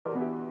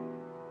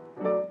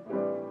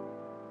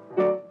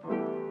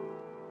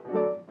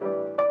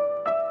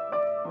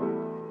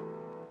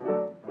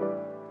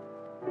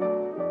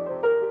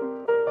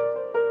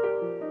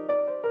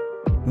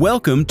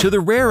Welcome to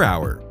the Rare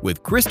Hour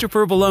with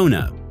Christopher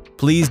Valona.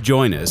 Please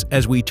join us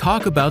as we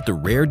talk about the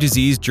rare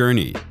disease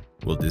journey.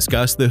 We'll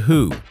discuss the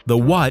who, the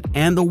what,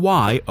 and the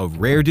why of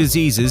rare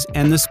diseases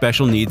and the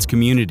special needs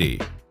community.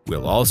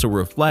 We'll also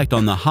reflect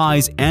on the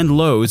highs and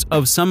lows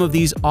of some of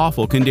these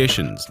awful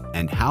conditions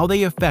and how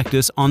they affect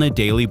us on a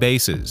daily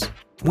basis.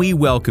 We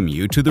welcome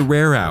you to the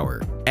Rare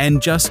Hour, and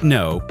just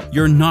know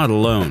you're not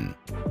alone.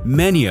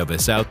 Many of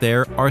us out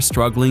there are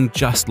struggling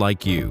just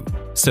like you.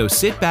 So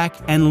sit back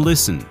and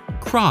listen,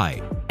 cry,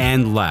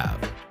 and laugh.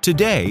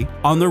 Today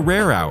on the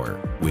Rare Hour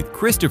with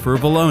Christopher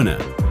Valona.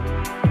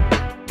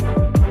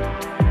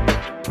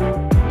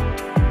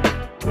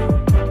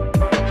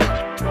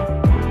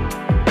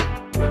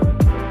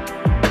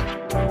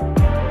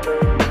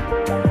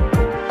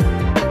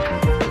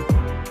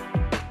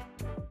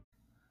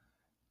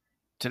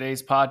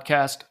 Today's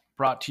podcast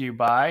brought to you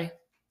by...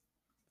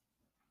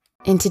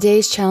 In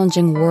today's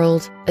challenging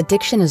world,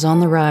 addiction is on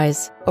the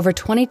rise. Over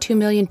 22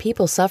 million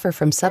people suffer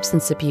from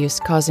substance abuse,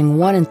 causing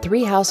 1 in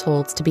 3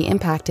 households to be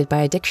impacted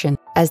by addiction.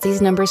 As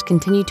these numbers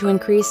continue to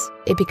increase,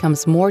 it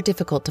becomes more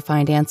difficult to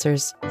find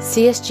answers.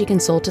 CSG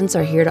Consultants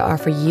are here to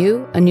offer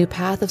you a new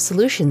path of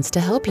solutions to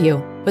help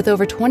you. With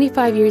over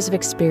 25 years of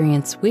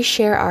experience, we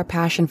share our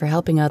passion for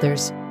helping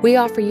others. We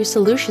offer you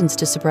solutions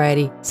to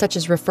sobriety, such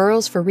as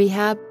referrals for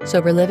rehab,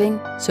 sober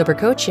living, sober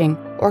coaching,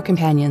 or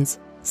companions.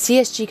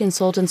 CSG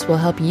Consultants will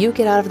help you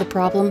get out of the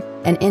problem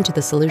and into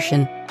the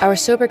solution. Our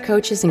sober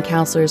coaches and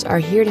counselors are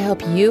here to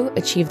help you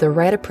achieve the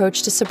right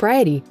approach to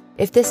sobriety.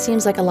 If this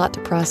seems like a lot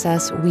to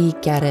process, we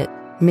get it.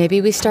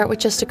 Maybe we start with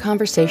just a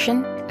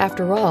conversation?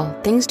 After all,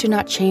 things do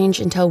not change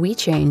until we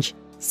change.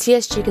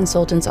 CSG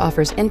Consultants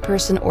offers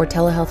in-person or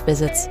telehealth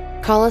visits.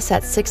 Call us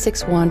at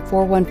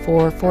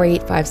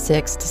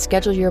 661-414-4856 to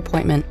schedule your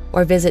appointment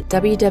or visit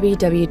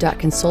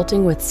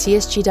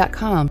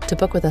www.consultingwithcsg.com to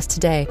book with us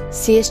today.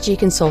 CSG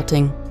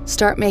Consulting.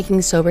 Start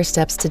making sober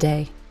steps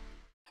today.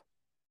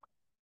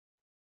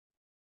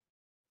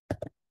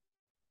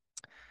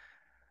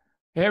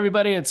 Hey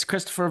everybody, it's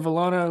Christopher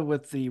Valona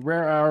with the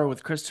Rare Hour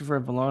with Christopher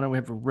Valona. We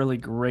have a really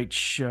great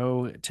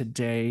show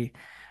today.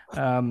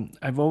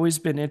 I've always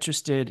been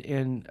interested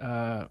in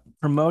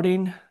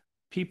promoting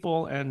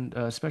people, and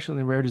especially in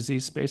the rare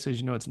disease space. As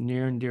you know, it's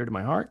near and dear to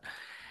my heart.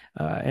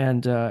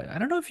 And I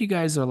don't know if you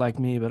guys are like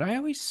me, but I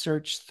always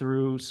search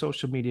through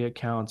social media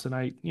accounts, and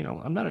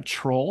I'm not a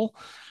troll,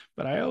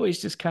 but I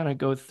always just kind of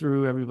go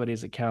through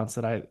everybody's accounts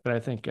that I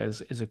think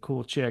is a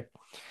cool chick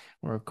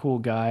or a cool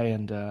guy.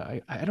 And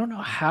I don't know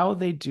how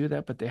they do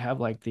that, but they have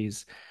like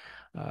these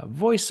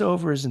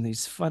voiceovers and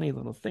these funny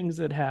little things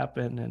that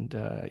happen. And,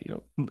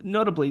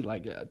 notably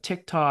like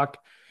TikTok,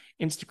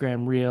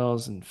 Instagram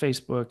Reels, and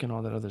Facebook and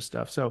all that other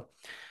stuff. So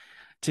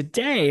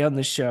today on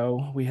the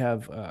show, we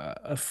have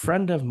a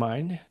friend of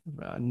mine,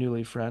 a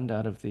newly friend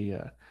out of the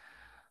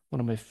one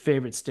of my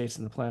favorite states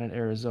on the planet,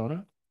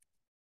 Arizona.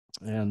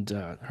 And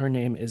her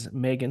name is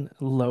Megan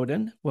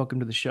Loden. Welcome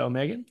to the show,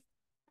 Megan.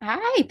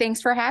 Hi,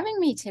 thanks for having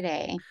me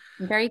today.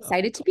 I'm very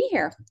excited to be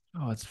here.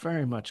 Oh, it's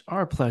very much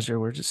our pleasure.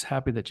 We're just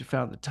happy that you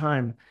found the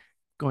time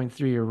going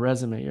through your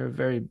resume. You're a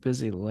very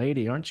busy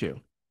lady, aren't you?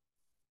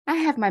 I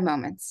have my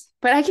moments,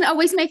 but I can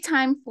always make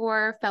time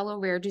for fellow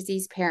rare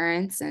disease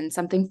parents and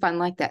something fun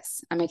like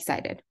this. I'm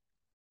excited.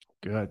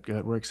 Good.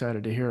 We're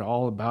excited to hear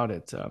all about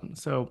it.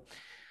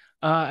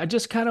 I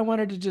just kind of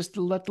wanted to just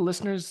let the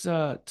listeners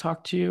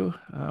talk to you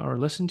or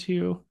listen to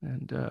you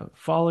and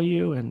follow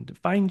you and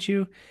find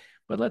you.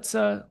 But let's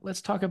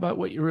talk about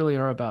what you really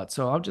are about.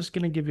 So I'm just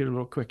going to give you a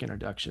little quick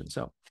introduction.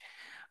 So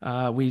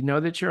we know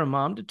that you're a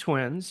mom to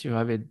twins. You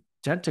have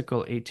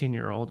identical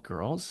 18-year-old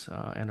girls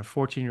and a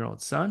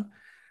 14-year-old son.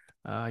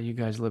 You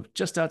guys live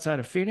just outside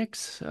of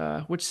Phoenix.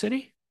 Which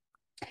city?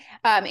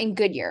 In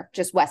Goodyear,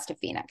 just west of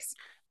Phoenix.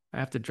 I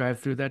have to drive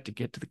through that to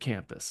get to the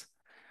campus.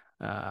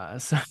 You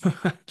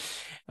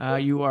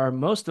are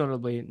most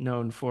notably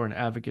known for an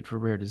advocate for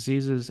rare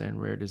diseases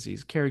and rare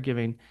disease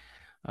caregiving.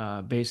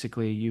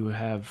 Basically, you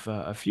have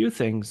a few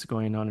things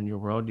going on in your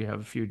world. You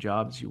have a few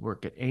jobs. You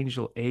work at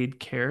Angel Aid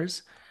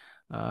Cares,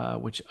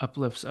 which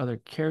uplifts other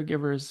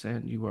caregivers,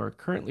 and you are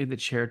currently the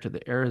chair to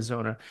the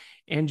Arizona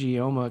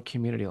Angioma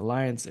Community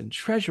Alliance and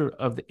treasurer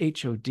of the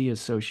HOD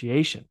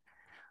Association.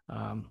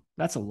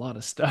 That's a lot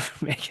of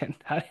stuff, Megan.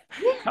 How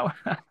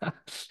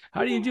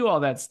do you do all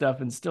that stuff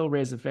and still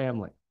raise a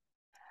family?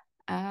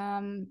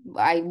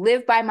 I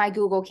live by my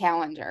Google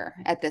Calendar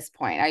at this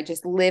point. I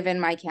just live in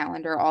my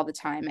calendar all the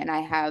time. And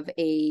I have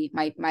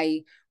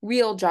my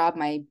real job,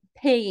 my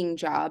paying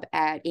job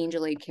at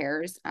Angel Aid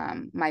Cares.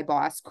 My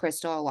boss,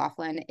 Crystal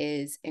O'Loughlin,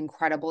 is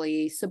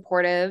incredibly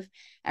supportive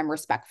and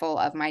respectful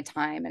of my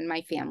time and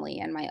my family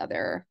and my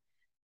other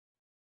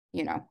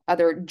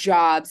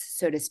jobs,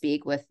 so to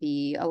speak, with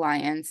the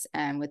Alliance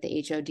and with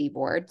the HOD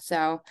board.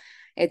 So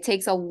it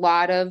takes a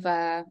lot of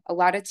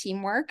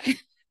teamwork.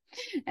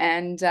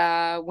 And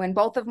when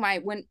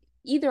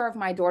either of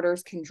my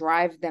daughters can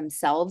drive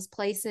themselves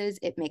places,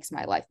 it makes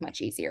my life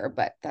much easier.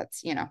 But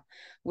that's,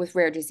 with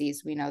rare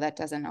disease, we know that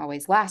doesn't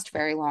always last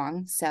very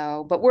long.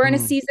 So, but we're in a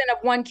season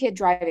of one kid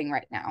driving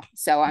right now.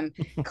 So I'm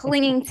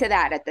clinging to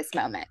that at this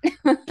moment.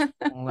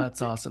 Well,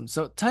 that's awesome.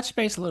 So touch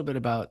base a little bit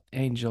about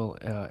Angel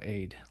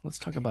Aid. Let's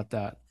talk about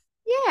that.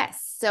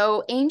 Yes.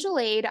 So Angel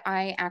Aid,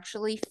 I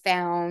actually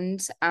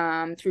found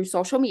through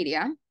social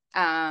media.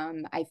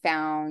 I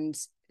found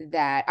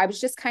that I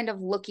was just kind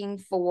of looking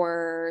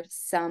for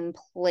some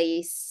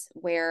place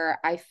where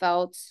I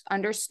felt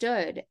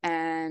understood,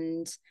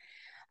 and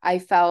I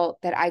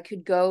felt that I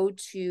could go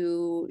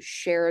to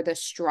share the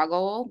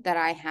struggle that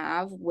I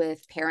have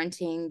with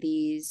parenting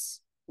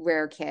these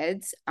rare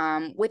kids,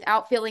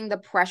 without feeling the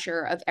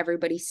pressure of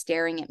everybody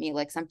staring at me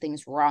like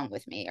something's wrong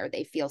with me, or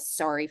they feel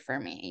sorry for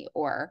me,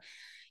 or,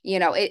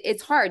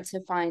 it's hard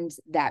to find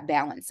that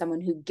balance, someone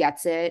who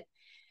gets it,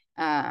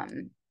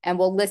 and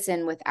will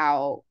listen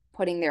without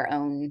putting their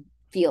own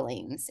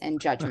feelings and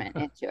judgment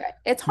into it.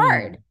 It's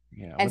hard.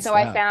 Yeah, And so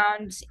I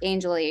found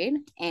Angel Aid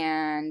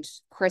and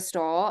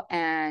Crystal,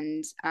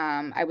 and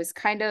I was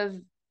kind of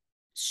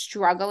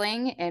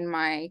struggling in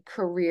my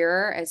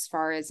career as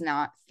far as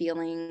not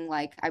feeling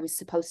like I was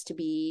supposed to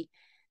be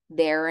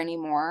there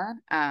anymore.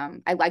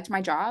 I liked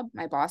my job.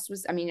 My boss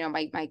was,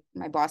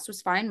 my boss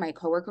was fine. My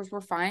coworkers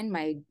were fine.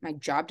 My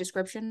job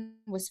description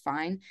was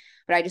fine,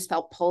 but I just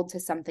felt pulled to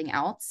something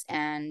else.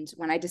 And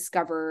when I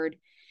discovered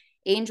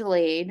Angel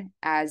Aid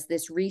as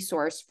this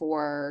resource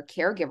for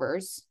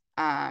caregivers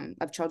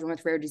of children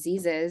with rare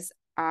diseases,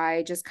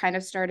 I just kind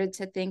of started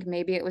to think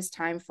maybe it was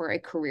time for a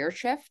career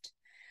shift.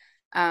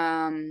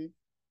 And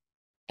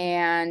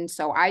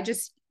so I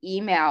just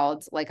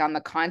emailed like on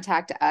the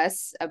contact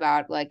us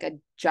about like a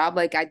job,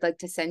 like I'd like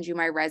to send you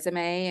my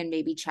resume and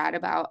maybe chat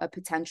about a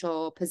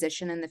potential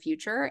position in the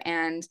future.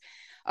 And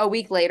a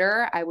week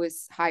later, I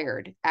was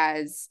hired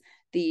as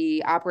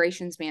the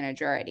operations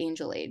manager at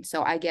Angel Aid.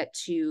 So I get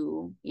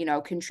to,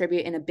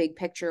 contribute in a big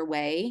picture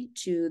way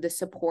to the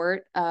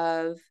support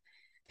of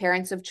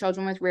parents of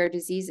children with rare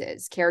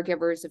diseases,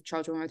 caregivers of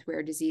children with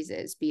rare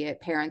diseases, be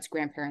it parents,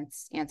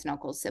 grandparents, aunts and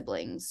uncles,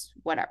 siblings,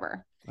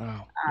 whatever.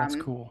 Wow, that's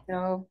cool.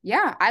 So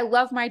yeah, I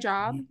love my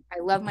job. I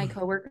love my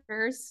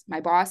coworkers.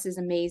 My boss is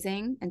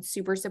amazing and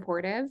super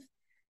supportive.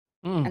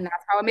 And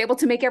that's how I'm able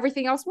to make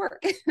everything else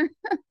work.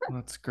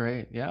 That's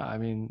great. Yeah. I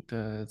mean,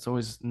 it's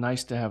always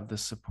nice to have the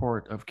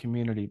support of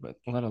community, but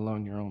let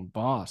alone your own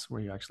boss where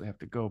you actually have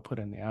to go put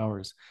in the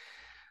hours.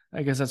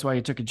 I guess that's why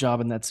you took a job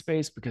in that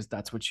space, because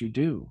that's what you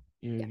do.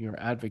 You're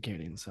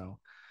advocating. So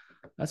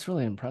that's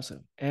really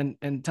impressive. And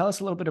tell us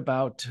a little bit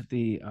about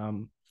the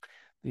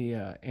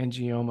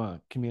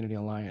Angioma Community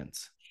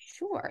Alliance.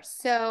 Sure.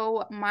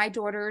 So my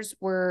daughters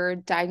were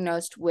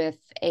diagnosed with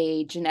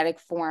a genetic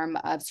form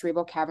of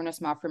cerebral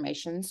cavernous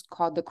malformations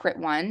called the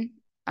CRIT1.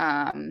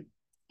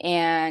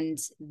 And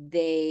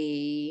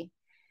they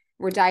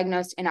were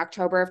diagnosed in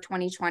October of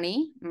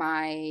 2020.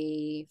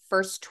 My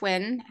first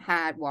twin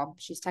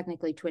she's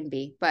technically twin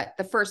B, but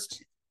the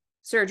first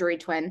surgery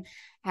twin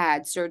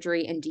had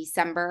surgery in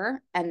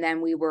December. And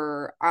then we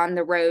were on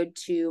the road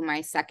to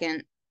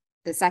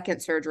the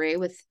second surgery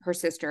with her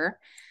sister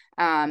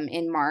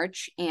in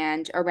March.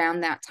 And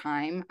around that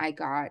time, I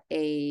got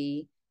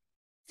a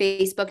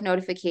Facebook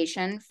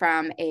notification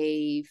from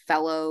a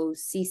fellow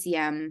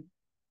CCM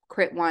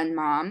CRIT1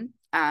 mom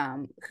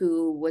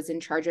who was in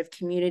charge of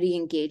community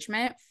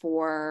engagement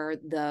for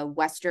the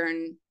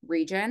Western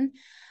region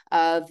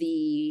of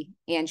the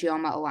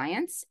Angioma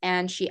Alliance.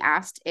 And she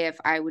asked if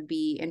I would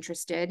be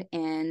interested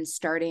in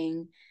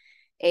starting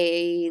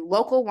a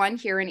local one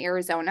here in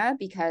Arizona,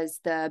 because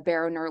the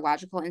Barrow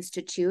Neurological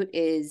Institute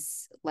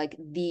is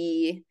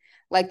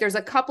there's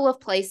a couple of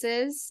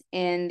places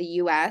in the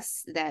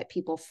US that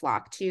people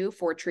flock to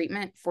for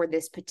treatment for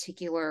this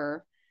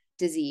particular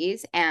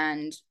disease.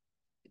 And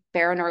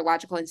Barrow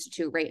Neurological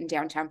Institute right in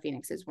downtown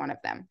Phoenix is one of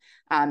them.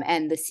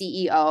 And the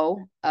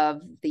CEO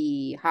of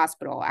the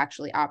hospital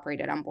actually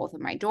operated on both of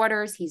my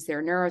daughters. He's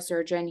their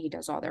neurosurgeon. He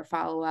does all their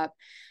follow-up.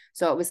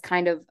 So it was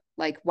kind of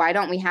like, why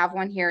don't we have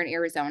one here in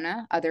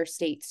Arizona? Other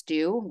states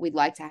do. We'd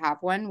like to have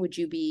one. Would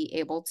you be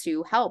able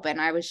to help?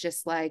 And I was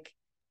just like,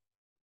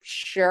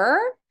 sure.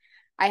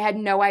 I had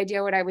no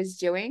idea what I was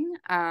doing.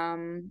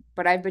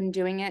 But I've been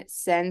doing it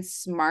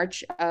since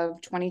March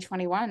of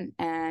 2021.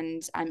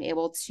 And I'm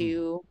able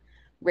to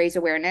raise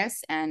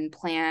awareness and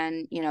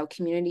plan,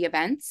 community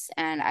events.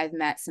 And I've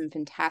met some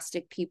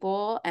fantastic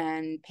people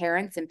and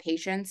parents and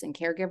patients and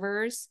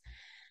caregivers.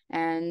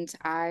 And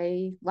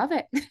I love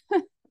it.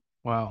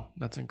 Wow,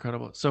 that's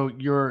incredible. So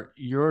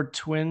your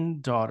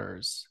twin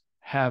daughters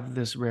have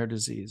this rare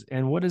disease.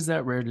 And what is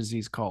that rare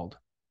disease called?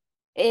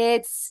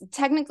 It's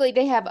technically,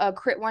 they have a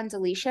CRIT1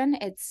 deletion.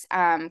 It's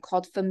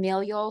called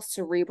familial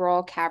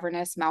cerebral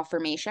cavernous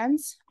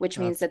malformations, which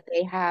means that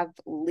they have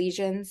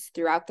lesions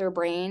throughout their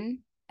brain,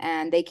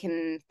 and they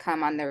can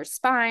come on their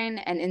spine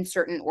and in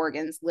certain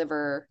organs,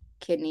 liver,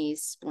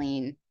 kidneys,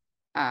 spleen,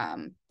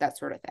 that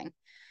sort of thing.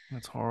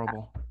 That's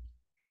horrible.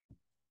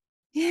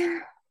 Yeah.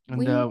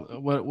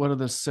 And what are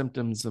the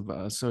symptoms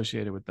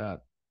associated with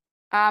that?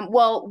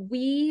 Well,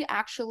 we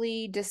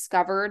actually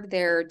discovered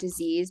their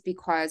disease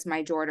because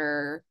my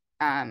daughter,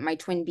 my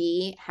twin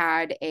B,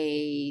 had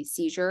a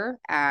seizure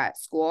at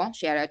school.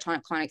 She had a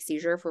tonic-clonic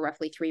seizure for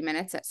roughly 3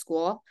 minutes at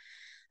school.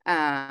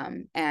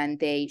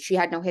 And she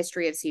had no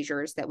history of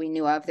seizures that we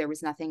knew of. There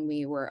was nothing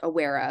we were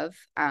aware of.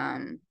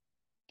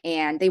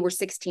 And they were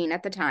 16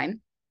 at the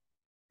time.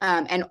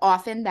 And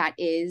often that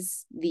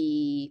is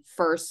the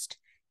first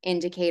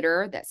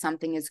indicator that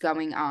something is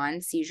going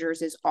on.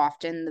 Seizures is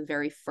often the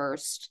very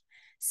first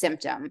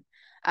symptom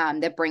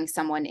that brings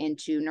someone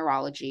into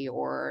neurology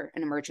or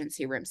an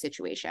emergency room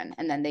situation.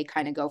 And then they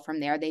kind of go from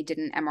there. They did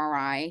an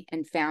MRI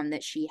and found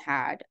that she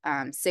had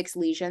 6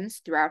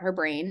 lesions throughout her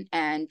brain,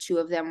 and 2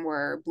 of them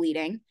were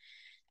bleeding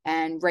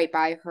and right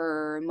by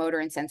her motor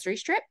and sensory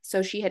strip.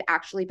 So she had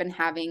actually been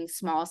having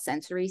small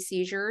sensory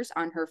seizures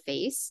on her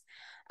face,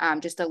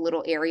 just a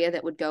little area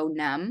that would go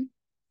numb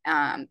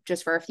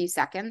just for a few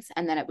seconds,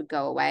 and then it would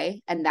go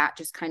away. And that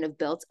just kind of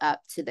built up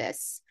to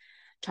this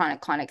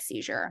tonic-clonic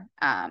seizure.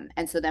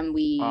 And so then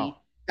we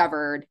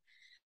discovered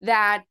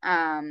that,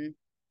 and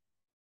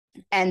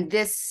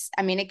this,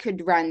 I mean, it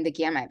could run the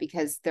gamut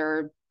because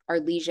there are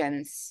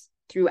lesions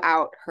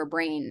throughout her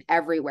brain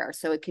everywhere.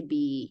 So it could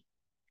be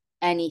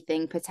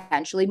anything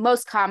potentially.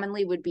 Most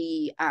commonly would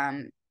be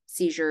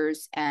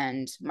seizures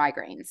and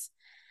migraines.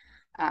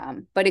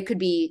 But it could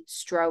be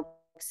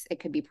strokes, it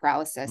could be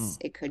paralysis,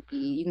 it could be,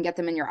 you can get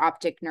them in your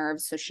optic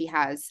nerves. So she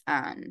has,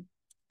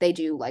 they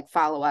do like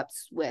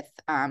follow-ups with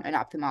an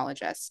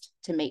ophthalmologist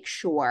to make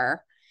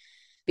sure,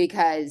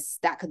 because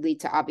that could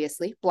lead to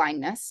obviously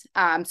blindness.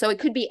 So it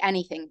could be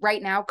anything.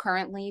 Right now,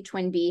 currently,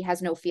 twin B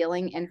has no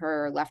feeling in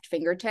her left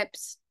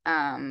fingertips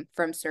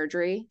from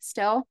surgery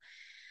still.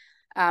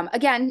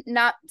 Again,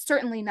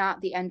 certainly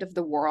not the end of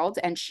the world.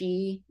 And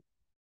she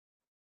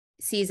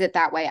sees it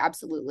that way.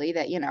 Absolutely.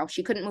 That,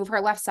 she couldn't move her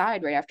left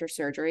side right after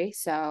surgery.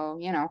 So,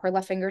 her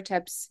left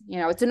fingertips,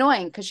 it's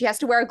annoying because she has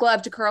to wear a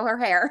glove to curl her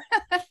hair.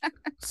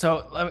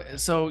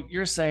 So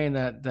you're saying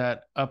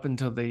that up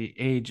until the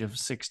age of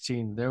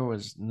 16, there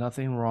was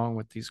nothing wrong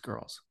with these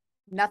girls?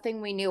 Nothing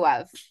we knew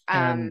of.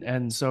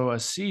 And so a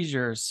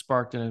seizure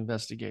sparked an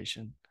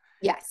investigation.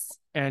 Yes.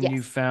 And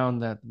you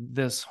found that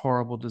this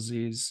horrible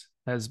disease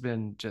has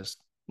been just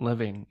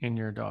living in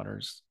your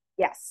daughters.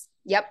 Yes.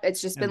 Yep.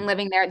 It's just been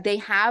living there. They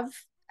have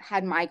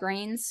had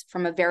migraines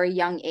from a very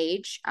young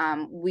age.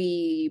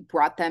 We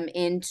brought them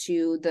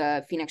into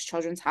the Phoenix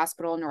Children's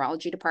Hospital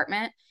neurology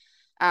department.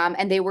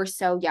 And they were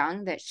so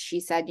young that she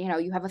said,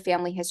 you have a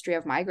family history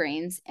of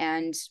migraines.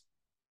 And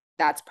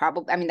that's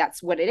probably,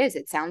 that's what it is.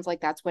 It sounds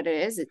like that's what it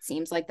is. It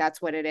seems like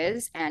that's what it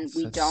is. And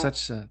we don't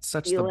such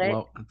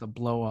the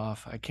blow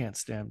off. I can't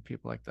stand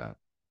people like that.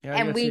 Yeah.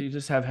 And you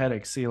just have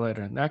headaches. See you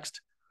later.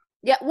 Next.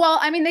 Yeah. Well,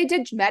 they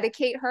did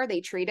medicate her.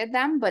 They treated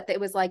them, but it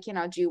was like,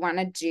 do you want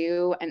to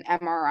do an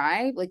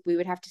MRI? Like, we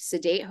would have to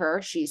sedate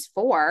her. She's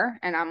 4.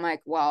 And I'm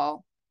like,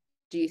 well,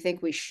 do you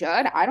think we should?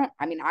 I don't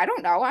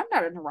know. I'm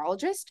not a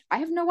neurologist. I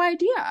have no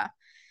idea.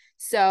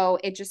 So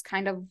it just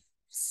kind of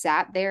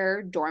sat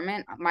there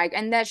dormant.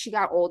 And then she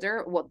got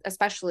older. Well,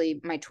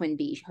 especially my twin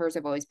B, hers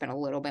have always been a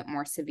little bit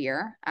more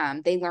severe.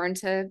 They learned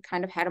to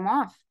kind of head them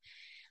off.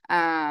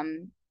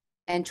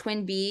 And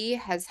twin B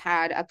has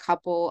had a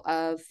couple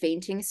of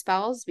fainting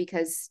spells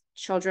because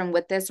children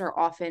with this are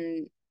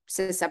often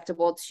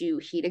susceptible to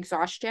heat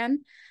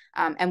exhaustion.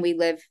 And we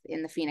live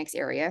in the Phoenix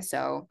area.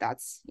 So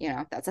that's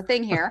a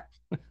thing here.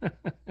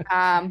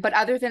 But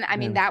other than,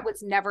 that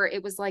was never,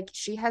 it was like,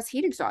 she has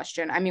heat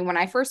exhaustion. When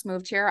I first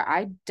moved here,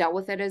 I dealt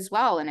with it as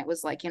well. And it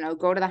was like,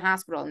 go to the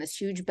hospital and this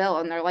huge bill.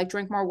 And they're like,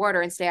 drink more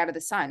water and stay out of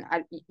the sun.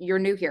 You're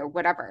new here,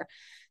 whatever.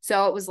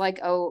 So it was like,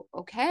 oh,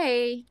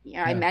 okay.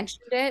 I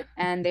mentioned it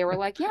and they were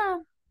like, yeah.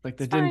 Like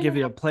they didn't give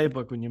you a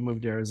playbook when you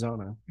moved to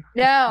Arizona.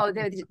 No,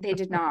 they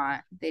did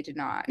not. They did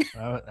not.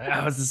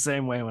 I was the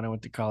same way when I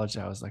went to college.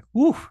 I was like,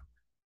 whoo,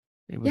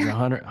 it was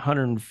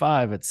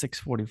 105 at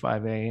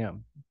 6:45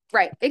 a.m.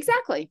 Right.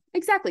 Exactly.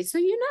 So,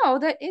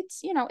 that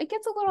it's, it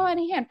gets a little out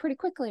of hand pretty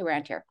quickly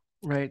around here.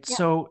 Right. Yeah.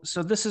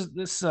 So this is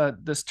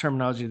this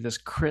terminology, this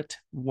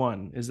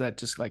CRIT1, is that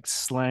just like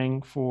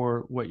slang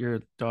for what your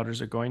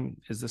daughters are going?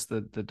 Is this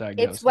the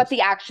diagnosis? It's what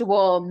the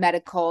actual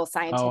medical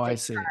scientific I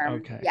see. term,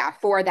 okay. Yeah,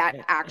 for that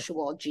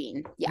actual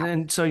gene. Yeah.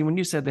 And so when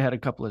you said they had a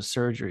couple of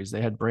surgeries,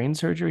 they had brain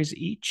surgeries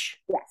each?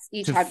 Yes,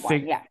 each had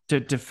one. Yeah.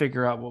 To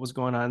figure out what was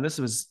going on. This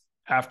was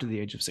after the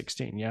age of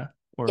 16, yeah?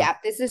 Yeah,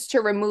 this is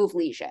to remove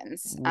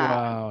lesions.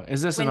 Wow.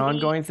 Is this an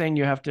ongoing thing?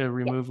 You have to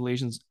remove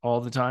lesions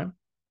all the time?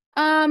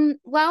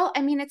 Well,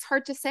 it's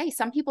hard to say.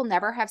 Some people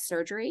never have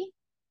surgery.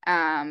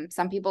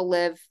 Some people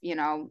live,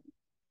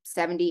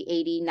 70,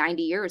 80,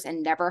 90 years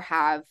and never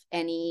have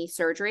any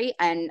surgery.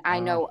 And I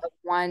know of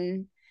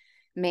one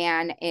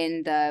man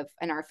in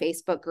our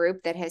Facebook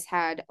group that has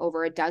had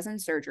over a dozen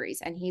surgeries,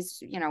 and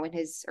he's, in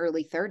his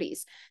early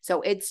 30s.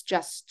 So it's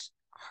just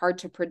hard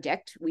to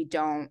predict. We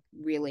don't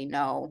really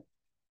know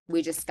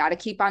We just got to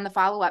keep on the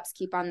follow-ups,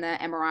 keep on the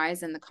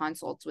MRIs and the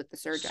consults with the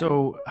surgeon.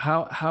 So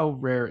how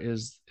rare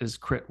is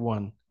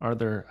CRIT1? Are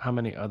there, how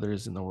many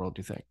others in the world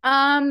do you think?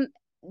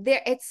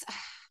 There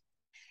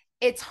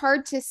it's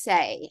hard to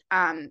say.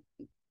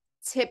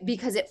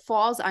 Because it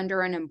falls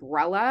under an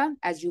umbrella,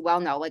 as you well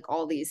know, like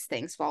all these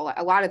things fall,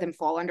 a lot of them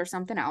fall under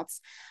something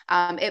else.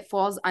 It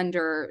falls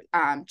under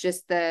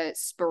just the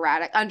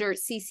sporadic, under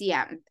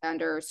CCM,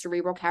 under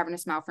cerebral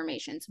cavernous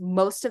malformations.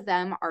 Most of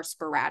them are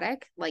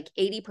sporadic, like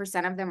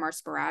 80% of them are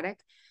sporadic,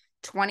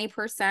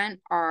 20%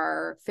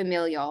 are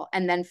familial.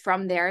 And then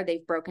from there,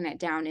 they've broken it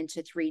down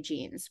into 3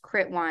 genes,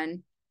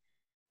 CRIT1,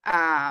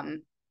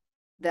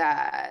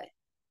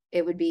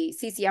 it would be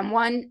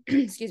CCM1,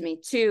 excuse me,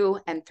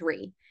 2 and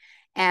 3.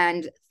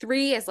 And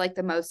 3 is like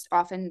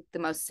often the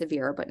most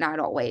severe, but not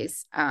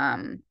always,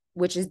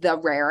 which is the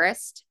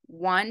rarest.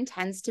 1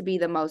 tends to be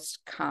the most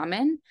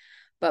common,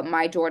 but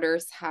my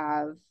daughters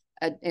have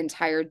an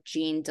entire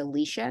gene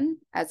deletion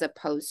as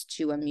opposed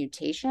to a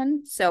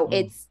mutation. So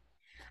it's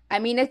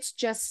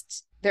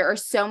just, there are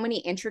so many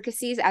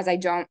intricacies, as I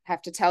don't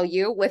have to tell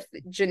you, with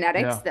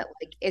genetics that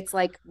like, it's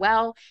like,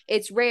 well,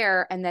 it's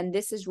rare. And then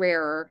this is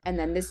rarer. And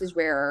then this is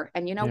rarer.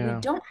 And, we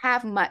don't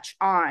have much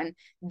on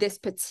this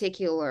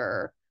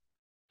particular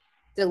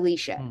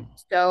deletion.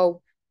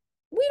 So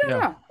we don't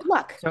know. Good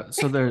luck.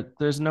 So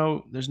there's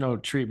no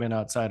treatment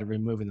outside of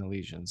removing the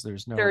lesions.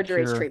 There's no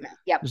surgery's treatment.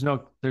 Yep.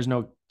 There's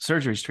no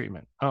surgery's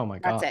treatment. Oh my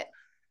God.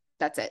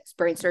 That's it.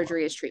 Brain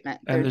surgery is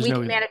treatment. And we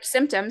can manage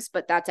symptoms,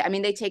 but that's it. I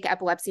mean, they take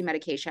epilepsy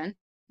medication,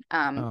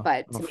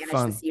 but to manage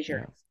the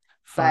seizure.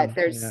 But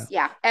there's,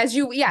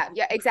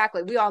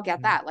 exactly. We all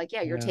get that. Like,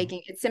 you're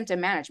taking, it's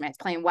symptom management. It's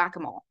playing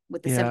whack-a-mole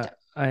with the symptom.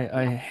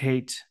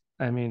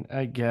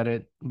 I get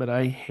it, but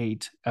I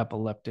hate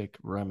epileptic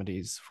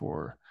remedies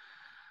for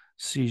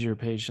seizure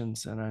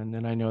patients. And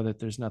then I know that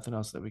there's nothing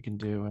else that we can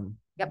do. And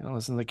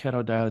listen, the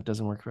keto diet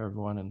doesn't work for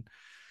everyone. And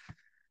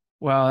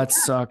wow, that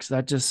sucks.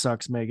 That just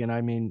sucks, Megan.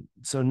 I mean,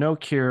 so no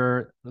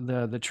cure.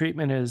 The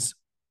treatment is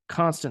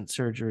constant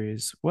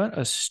surgeries. What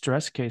a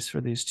stress case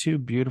for these 2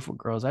 beautiful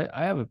girls. I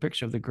have a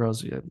picture of the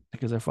girls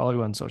because I follow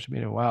you on social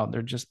media. Wow,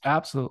 they're just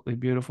absolutely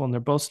beautiful. And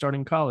they're both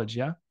starting college,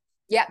 yeah?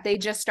 Yeah, they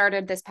just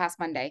started this past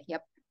Monday.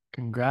 Yep.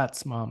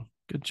 Congrats, Mom.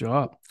 Good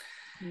job.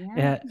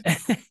 Yeah.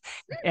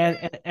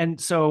 And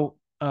so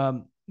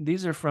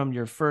these are from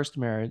your first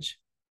marriage.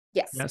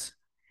 Yes.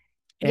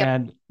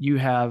 And you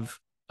have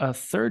a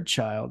 3rd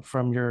child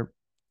from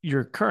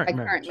your current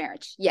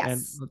marriage.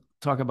 Yes. And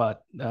talk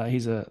about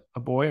he's a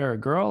boy or a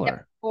girl?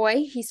 Yep.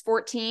 Boy, he's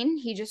 14.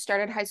 He just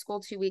started high school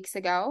 2 weeks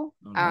ago.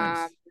 Oh,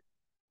 nice.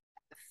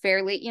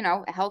 Fairly,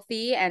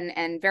 healthy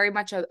and very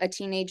much a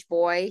teenage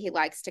boy. He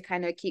likes to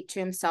kind of keep to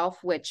himself,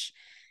 which,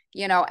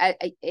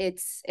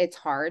 it's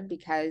hard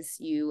because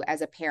you,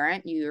 as a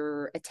parent,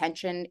 your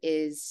attention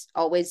is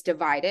always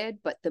divided,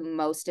 but the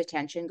most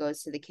attention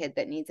goes to the kid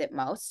that needs it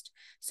most.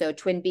 So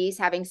twin B's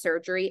having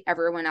surgery,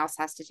 everyone else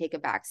has to take a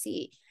back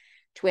seat.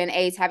 Twin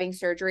A's having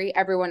surgery,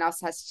 everyone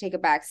else has to take a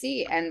back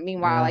seat. And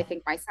meanwhile, I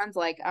think my son's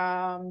like,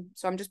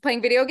 so I'm just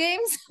playing video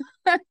games.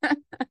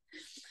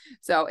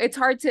 So it's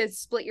hard to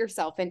split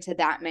yourself into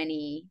that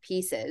many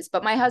pieces,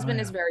 but my husband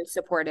is very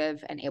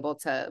supportive and able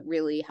to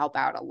really help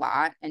out a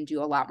lot and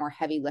do a lot more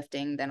heavy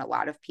lifting than a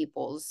lot of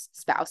people's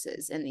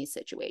spouses in these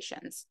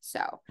situations.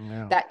 So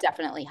that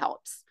definitely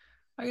helps.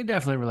 I can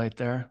definitely relate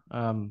there.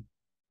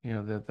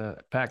 The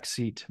back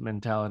seat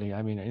mentality.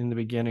 I mean, in the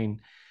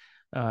beginning,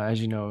 as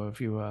you know, if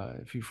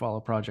you follow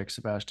Project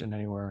Sebastian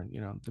anywhere,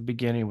 the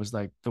beginning was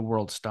like the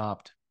world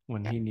stopped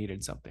when he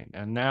needed something.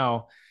 And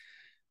now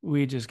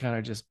we just kind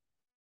of just,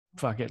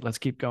 fuck it, let's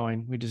keep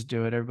going. We just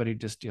do it. Everybody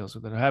just deals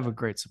with it. I have a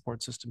great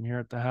support system here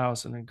at the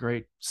house and a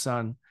great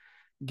son,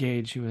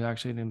 Gage, who is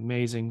actually an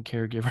amazing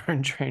caregiver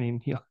and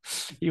training.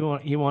 He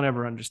won't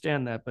ever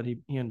understand that, but he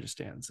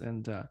understands.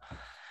 And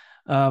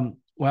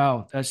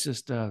wow, that's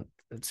just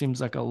it seems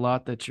like a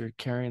lot that you're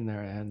carrying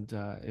there. And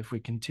if we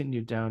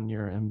continue down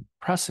your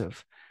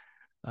impressive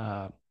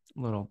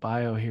little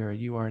bio here,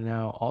 you are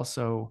now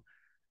also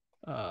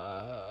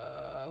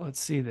let's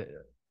see,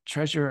 the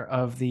treasurer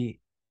of the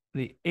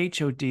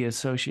HOD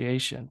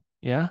Association.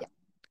 Yeah.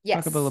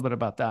 Yes. Talk a little bit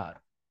about that.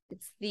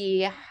 It's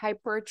the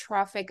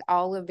Hypertrophic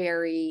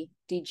Olivary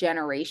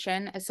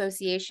Degeneration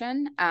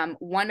Association.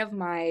 One of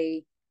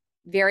my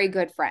very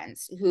good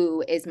friends,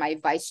 who is my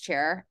vice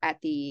chair at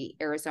the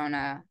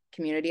Arizona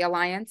Community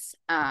Alliance,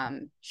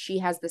 she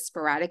has the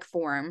sporadic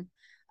form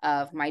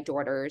of my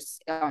daughter's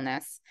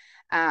illness.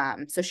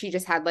 So she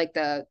just had like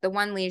the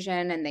one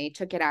lesion and they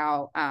took it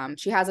out.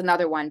 She has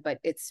another one, but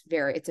it's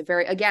a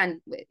very,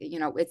 again,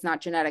 it's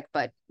not genetic,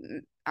 but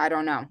I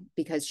don't know,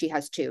 because she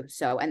has 2.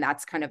 So, and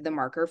that's kind of the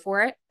marker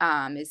for it,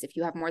 is if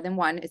you have more than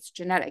one, it's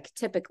genetic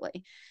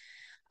typically.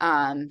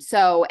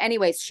 So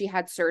anyways, she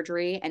had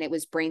surgery and it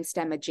was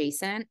brainstem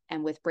adjacent,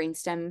 and with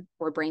brainstem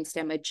or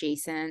brainstem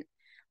adjacent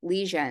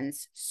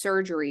lesions,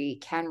 surgery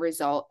can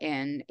result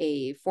in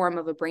a form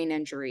of a brain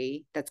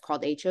injury that's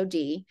called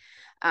HOD.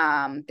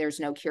 There's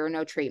no cure,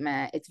 no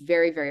treatment. It's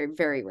very, very,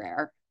 very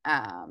rare.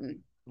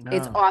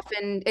 It's No.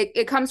 often,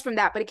 it comes from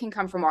that, but it can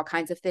come from all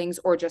kinds of things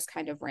or just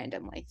kind of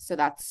randomly. So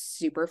that's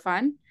super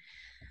fun.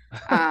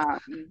 Um,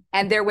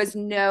 and there was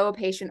no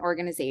patient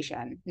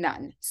organization,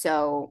 none.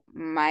 So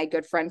my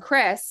good friend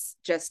Chris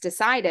just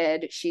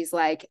decided, she's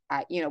like,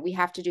 we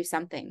have to do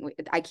something.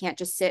 I can't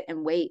just sit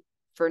and wait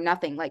for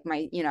nothing. Like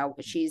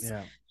she's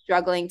Yeah.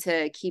 struggling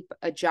to keep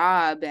a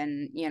job,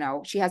 and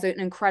she has an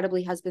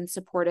incredibly husband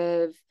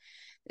supportive,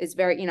 is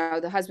very,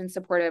 the husband's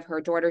supportive,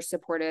 her daughter's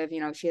supportive,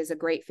 she has a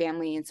great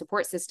family and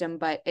support system,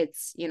 but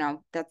it's,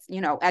 that's,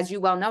 as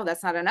you well know,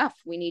 that's not enough.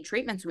 We need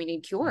treatments, we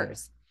need Yeah.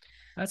 cures.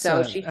 That's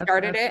So she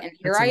started it, and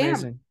here that's I am.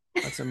 amazing.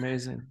 That's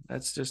amazing.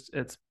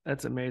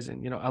 That's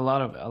amazing. A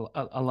lot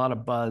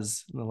of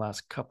buzz in the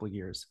last couple of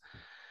years,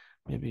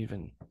 maybe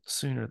even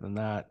sooner than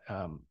that.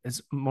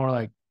 It's more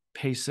like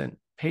patient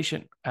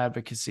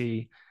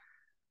advocacy,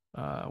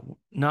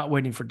 not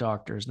waiting for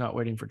doctors, not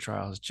waiting for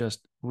trials,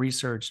 just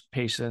research,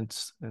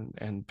 patients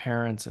and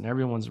parents, and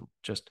everyone's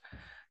just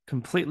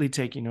completely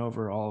taking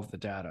over all of the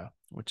data,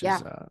 which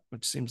Yeah.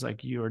 which seems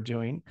like you are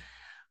doing.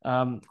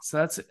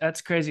 So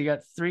that's crazy. You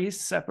got three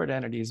separate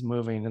entities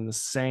moving in the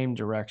same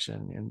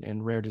direction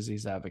in rare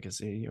disease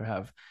advocacy. You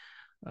have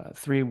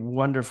three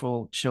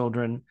wonderful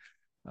children,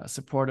 a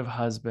supportive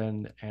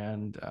husband,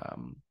 and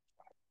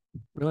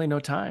really no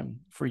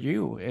time for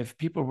you. If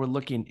people were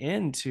looking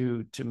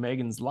into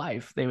Megan's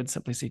life, they would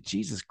simply say,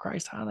 Jesus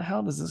Christ, how the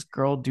hell does this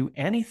girl do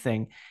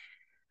anything?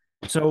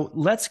 So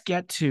let's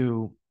get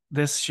to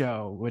this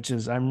show, which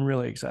is I'm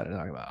really excited to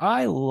talk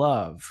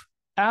about.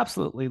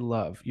 Absolutely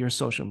love your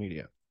social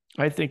media.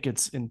 I think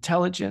it's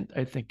intelligent.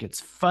 I think it's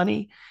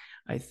funny.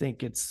 I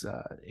think it's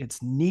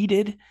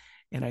needed,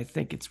 and I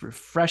think it's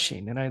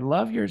refreshing. And I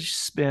love your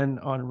spin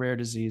on rare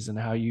disease and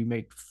how you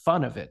make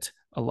fun of it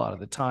a lot of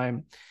the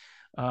time.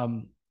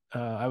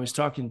 I was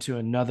talking to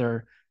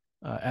another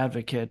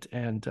advocate,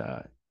 and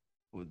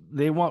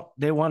they want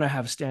to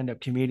have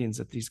stand-up comedians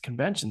at these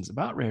conventions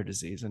about rare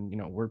disease, and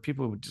where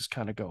people would just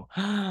kind of go,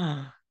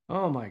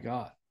 oh my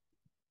God,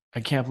 I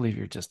can't believe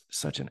you're just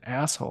such an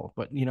asshole.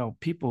 But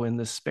people in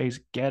this space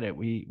get it.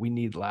 We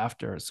need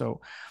laughter.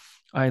 So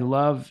I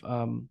love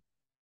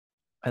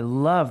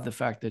the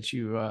fact that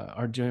you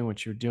are doing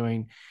what you're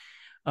doing.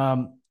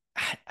 How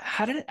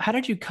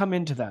did you come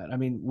into that?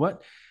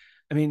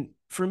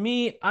 For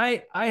me,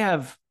 I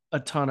have a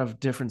ton of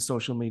different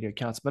social media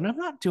accounts, but I'm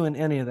not doing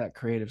any of that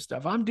creative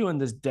stuff. I'm doing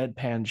this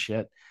deadpan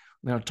shit,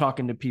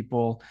 talking to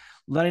people,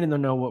 letting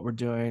them know what we're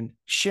doing,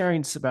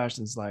 sharing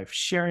Sebastian's life,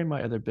 sharing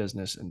my other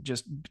business, and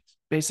just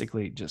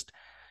basically just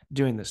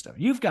doing this stuff.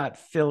 You've got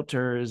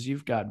filters,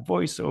 you've got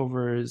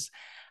voiceovers.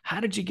 How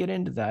did you get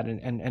into that?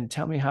 And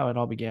tell me how it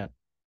all began.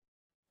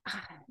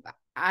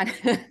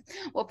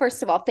 Well,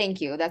 first of all,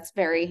 thank you. That's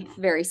very,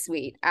 very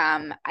sweet.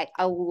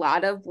 A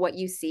lot of what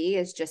you see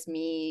is just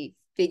me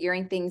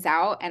figuring things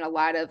out, and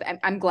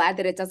I'm glad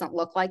that it doesn't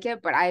look like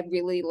it, but I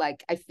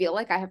feel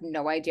like I have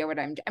no idea what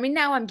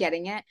now I'm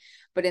getting it,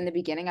 but in the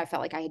beginning, I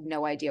felt like I had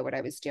no idea what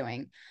I was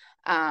doing.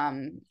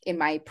 In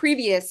my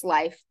previous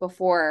life,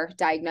 before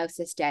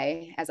diagnosis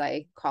day, as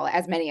I call it,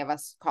 as many of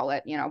us call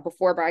it,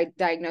 before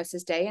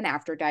diagnosis day and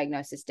after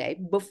diagnosis day.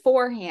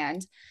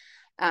 Beforehand,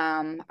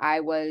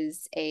 I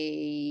was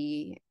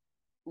a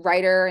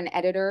writer and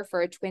editor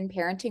for a twin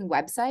parenting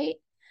website.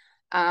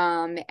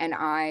 And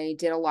I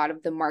did a lot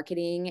of the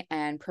marketing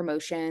and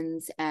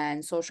promotions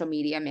and social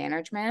media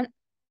management,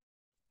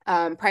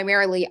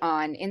 primarily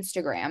on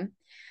Instagram.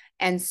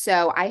 And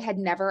so I had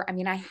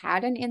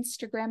an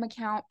Instagram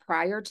account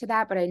prior to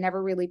that, but I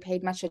never really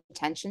paid much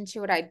attention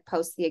to it. I'd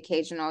post the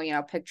occasional,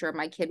 picture of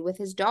my kid with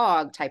his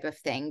dog type of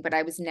thing, but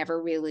I was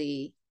never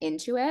really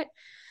into it.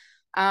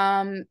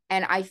 And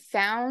I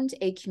found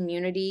a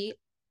community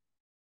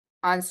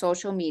on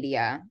social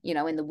media,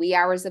 in the wee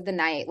hours of the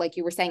night. Like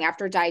you were saying,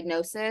 after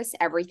diagnosis,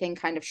 everything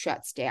kind of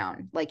shuts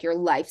down, like your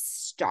life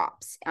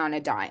stops on a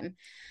dime.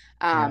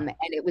 And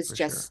it was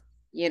just,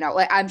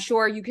 sure. I'm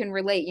sure you can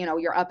relate,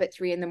 you're up at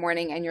 3 a.m.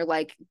 and you're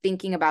like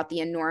thinking about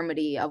the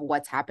enormity of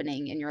what's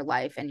happening in your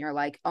life. And you're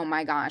like, oh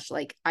my gosh,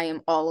 like I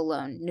am all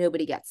alone.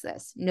 Nobody gets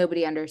this.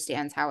 Nobody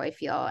understands how I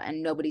feel,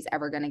 and nobody's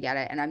ever going to get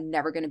it. And I'm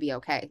never going to be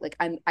okay. Like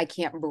I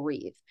can't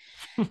breathe.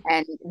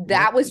 And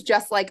that was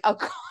just like a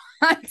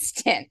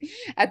constant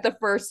at the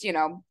first,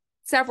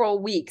 several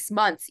weeks,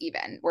 months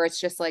even, where it's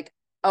just like,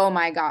 oh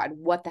my God,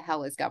 what the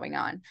hell is going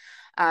on?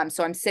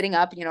 So I'm sitting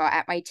up,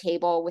 at my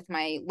table with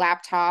my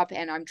laptop,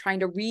 and I'm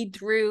trying to read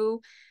through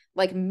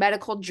like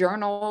medical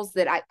journals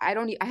that I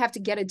have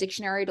to get a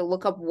dictionary to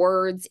look up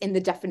words in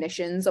the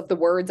definitions of the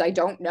words I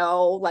don't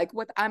know. Like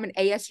I'm an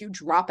ASU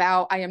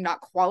dropout. I am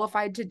not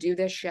qualified to do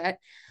this shit.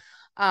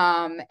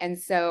 And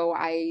so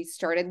I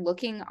started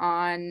looking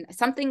on,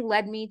 something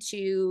led me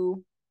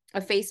to a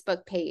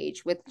Facebook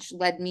page, which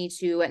led me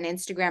to an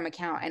Instagram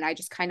account. And I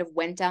just kind of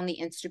went down the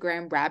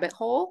Instagram rabbit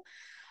hole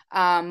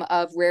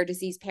of rare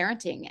disease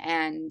parenting.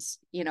 And,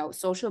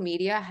 social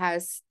media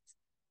has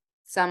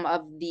some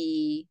of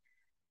the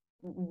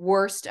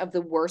worst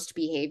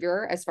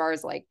behavior as far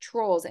as like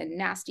trolls and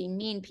nasty,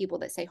 mean people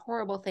that say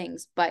horrible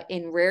things. But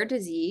in rare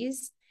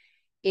disease,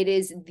 It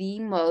is the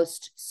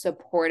most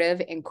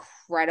supportive,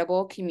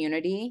 incredible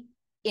community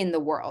in the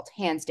world,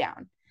 hands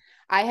down.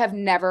 I have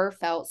never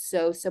felt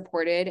so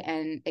supported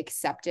and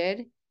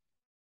accepted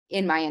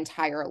in my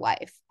entire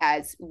life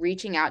as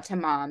reaching out to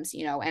moms,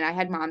 you know, and I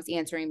had moms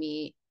answering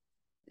me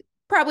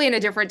probably in a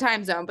different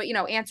time zone, but, you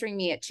know, answering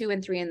me at 2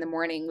 and 3 in the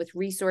morning with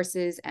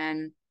resources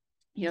and,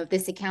 you know,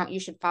 this account you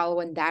should follow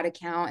and that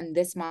account and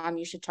this mom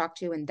you should talk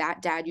to and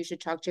that dad you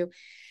should talk to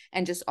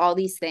and just all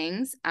these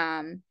things.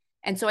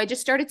 And so I just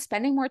started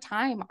spending more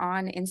time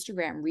on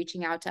Instagram,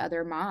 reaching out to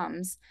other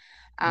moms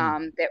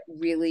that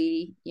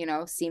really, you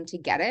know, seemed to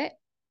get it.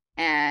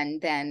 And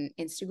then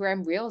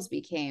Instagram Reels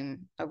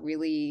became a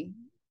really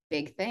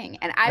big thing.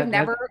 And I've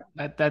never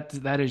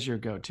that is your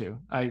go-to.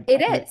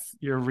 It is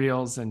your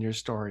Reels and your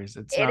stories.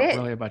 It's it not is.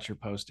 really about your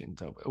posting.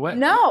 So what's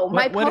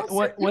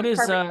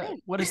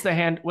the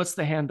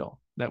handle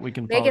that we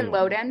can follow? Megan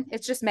Loden.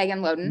 It's just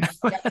Megan Loden.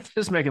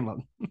 Just Megan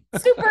Loden.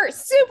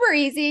 super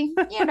easy.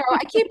 You know,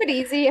 I keep it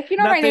easy. If you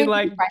know nothing my name,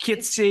 like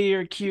kitsy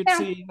or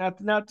cutesy. No.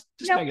 Not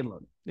just Megan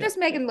Loden. Yeah. Just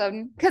Megan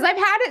Loden. Because I've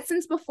had it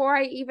since before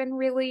I even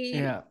really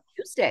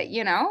used it,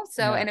 you know?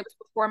 So, and it was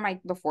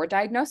before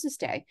diagnosis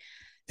day.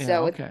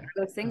 So it's one of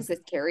those things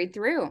that carried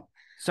through.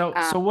 So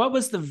what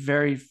was the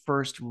very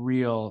first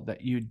reel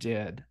that you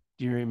did?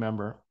 Do you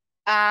remember?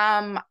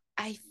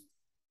 I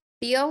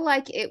feel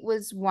like it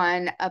was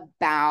one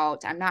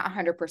about, I'm not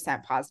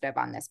 100% positive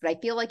on this, but I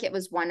feel like it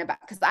was one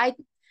about, because I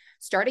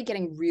started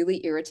getting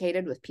really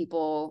irritated with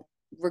people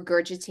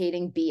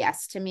regurgitating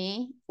BS to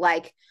me.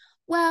 Like,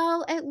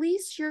 well, at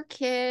least your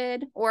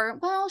kid, or,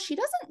 well, she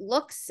doesn't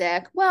look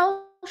sick.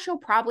 Well, she'll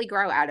probably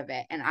grow out of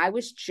it. And I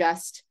was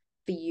just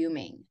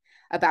fuming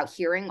about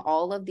hearing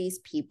all of these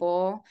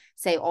people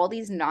say all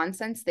these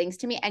nonsense things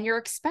to me. And you're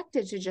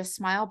expected to just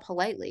smile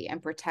politely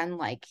and pretend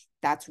like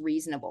that's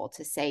reasonable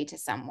to say to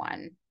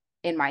someone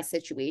in my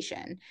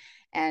situation.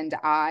 And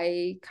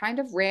I kind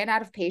of ran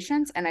out of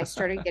patience and I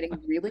started getting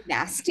really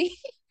nasty.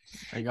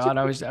 My God,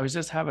 I was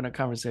just having a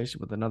conversation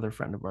with another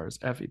friend of ours,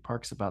 Effie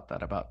Parks, about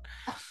that,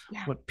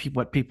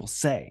 what people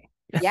say.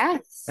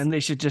 Yes. And they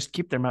should just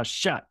keep their mouth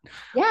shut.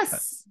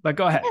 Yes. But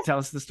go ahead, tell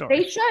us the story.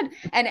 They should.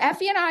 And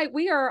Effie and I,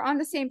 we are on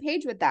the same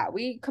page with that.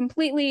 We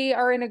completely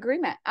are in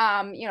agreement.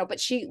 You know,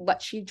 but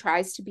she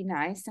tries to be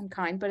nice and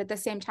kind, but at the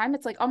same time,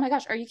 it's like, oh my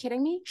gosh, are you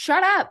kidding me?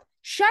 Shut up.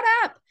 Shut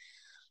up.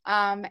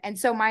 And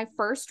so my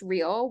first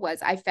reel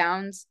was, I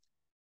found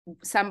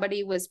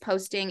somebody was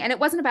posting, and it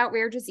wasn't about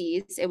rare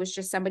disease. It was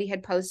just somebody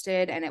had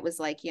posted, and it was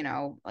like, you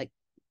know, like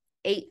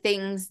 8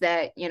 things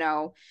that, you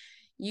know,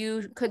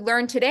 you could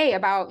learn today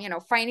about, you know,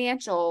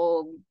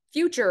 financial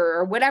future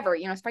or whatever,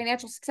 you know,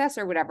 financial success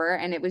or whatever.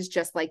 And it was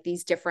just like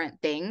these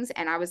different things.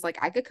 And I was like,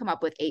 I could come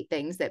up with 8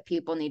 things that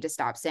people need to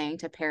stop saying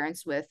to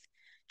parents with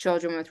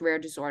children with rare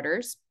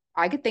disorders.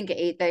 I could think of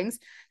 8 things.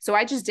 So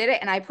I just did it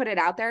and I put it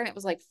out there, and it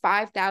was like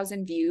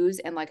 5,000 views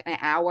in like an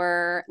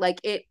hour.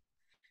 Like it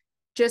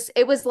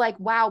was like,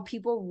 wow,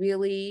 people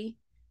really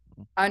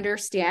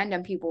understand.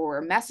 And people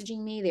were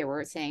messaging me. They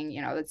were saying,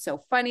 you know, that's so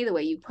funny the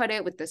way you put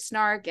it with the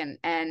snark.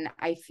 And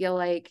I feel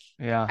like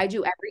I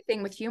do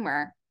everything with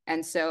humor.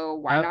 And so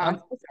why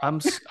not? I'm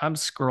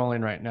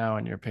scrolling right now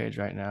on your page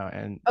right now.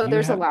 And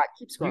there's a lot.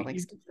 Keep scrolling.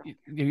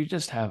 You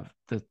just have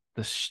the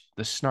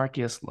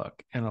snarkiest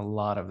look in a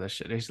lot of this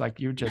shit. It's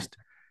like you're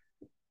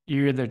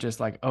either just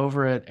like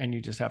over it and you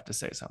just have to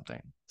say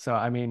something. So,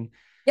 I mean,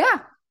 yeah.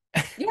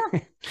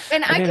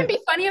 And I can be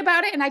funny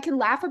about it and I can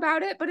laugh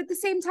about it, but at the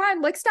same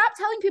time, like, stop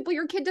telling people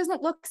your kid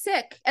doesn't look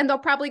sick and they'll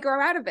probably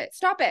grow out of it.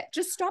 Stop it.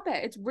 Just stop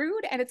it. It's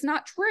rude and it's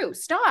not true.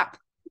 Stop.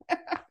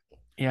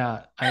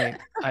 Yeah.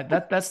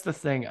 That's the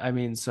thing. I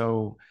mean,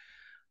 so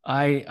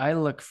I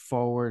look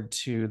forward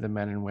to the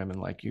men and women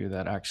like you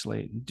that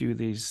actually do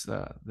these,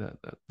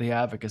 the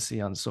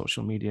advocacy on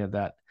social media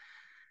that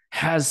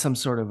has some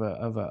sort of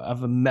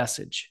a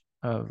message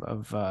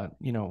of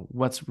you know,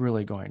 what's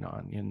really going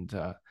on.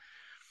 And,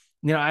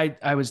 you know,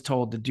 I was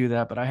told to do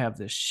that, but I have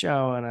this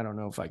show and I don't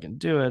know if I can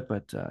do it,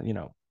 but, you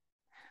know,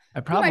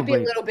 I probably might be a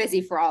little busy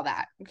for all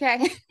that.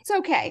 Okay. It's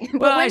okay.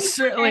 Well, I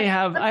certainly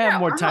have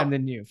more time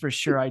than you, for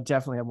sure. I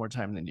definitely have more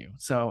time than you.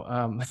 So,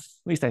 at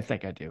least I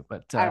think I do,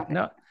 but,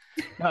 no,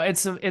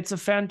 it's a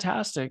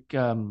fantastic,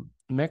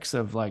 mix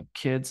of like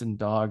kids and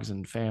dogs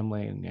and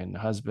family and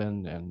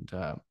husband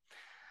and,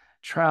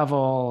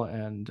 travel.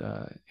 And,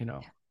 you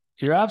know,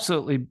 you're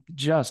absolutely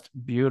just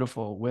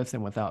beautiful with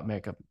and without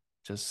makeup.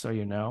 Just so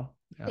you know.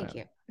 Thank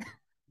you.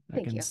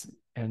 Thank you.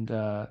 And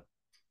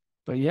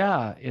but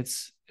yeah,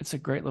 it's a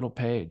great little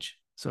page.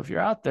 So if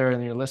you're out there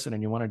and you're listening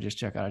and you want to just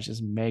check out, it's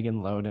just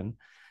Megan Loden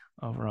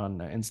over on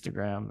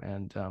Instagram.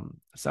 And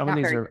some of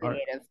these are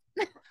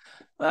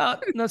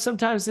well, no,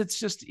 sometimes it's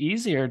just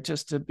easier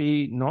just to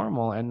be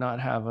normal and not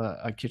have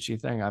a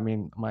kitschy thing. I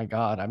mean, my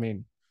God, I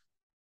mean,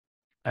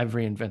 I've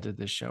reinvented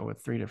this show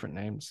with 3 different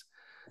names.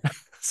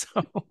 So,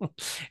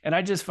 and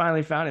I just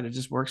finally found it. It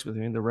just works with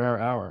me, the rare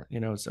hour, you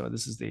know. So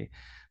this is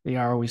the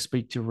hour we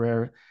speak to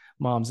rare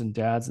moms and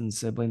dads and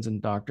siblings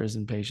and doctors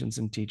and patients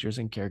and teachers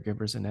and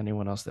caregivers and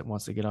anyone else that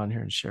wants to get on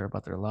here and share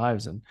about their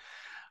lives. And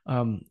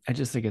I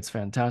just think it's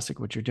fantastic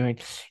what you're doing.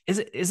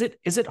 Is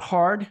it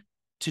hard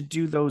to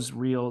do those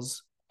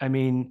reels? I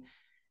mean,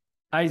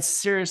 I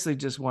seriously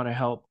just want to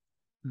help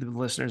the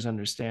listeners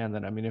understand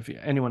that. I mean, if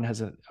anyone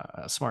has a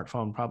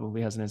smartphone,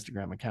 probably has an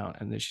Instagram account,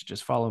 and they should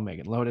just follow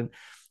Megan Loden,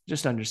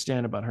 just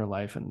understand about her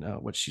life and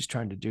what she's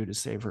trying to do to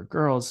save her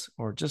girls,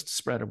 or just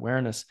spread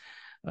awareness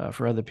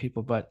for other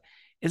people. But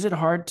is it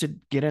hard to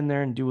get in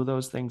there and do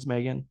those things,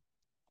 Megan?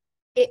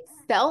 It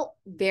felt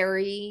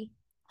very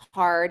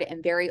hard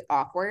and very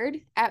awkward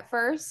at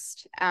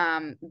first.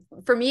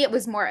 For me, it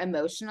was more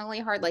emotionally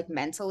hard, like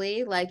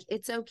mentally, like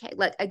it's okay.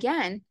 Like,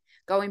 again,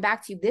 going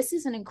back to, this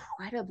is an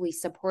incredibly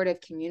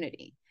supportive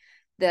community.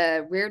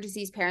 The rare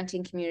disease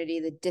parenting community,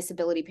 the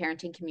disability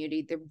parenting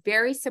community, they're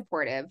very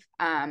supportive.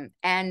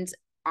 And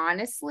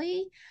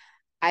honestly,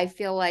 I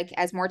feel like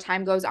as more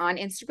time goes on,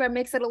 Instagram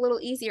makes it a little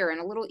easier and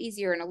a little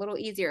easier and a little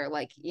easier.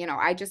 Like,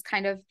 I just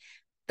kind of,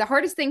 the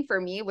hardest thing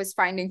for me was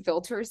finding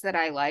filters that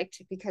I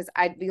liked, because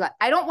I'd be like,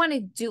 I don't want to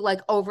do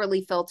like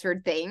overly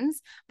filtered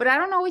things, but I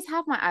don't always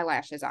have my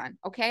eyelashes on.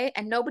 Okay.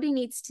 And nobody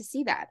needs to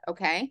see that.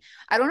 Okay.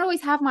 I don't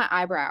always have my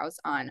eyebrows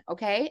on.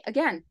 Okay.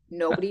 Again,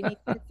 nobody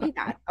needs to see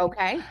that.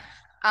 Okay.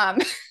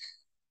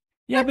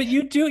 Yeah, but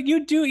you do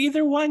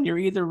either one. You're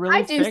either really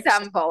I do fixed,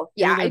 some both.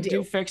 Yeah, I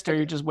do fixed, or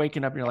you're just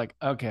waking up and you're like,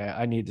 okay,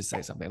 I need to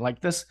say something. Like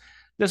this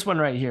one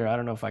right here. I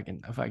don't know if I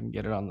can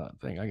get it on the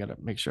thing. I gotta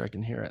make sure I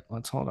can hear it.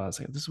 Let's hold on a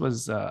second. This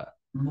was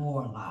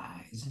more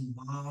lies and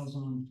lies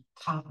on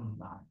top of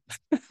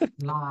lies.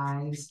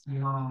 Lies,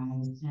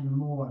 lies, and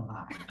more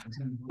lies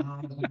and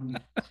lies on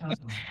top of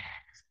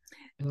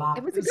lies.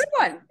 It was a good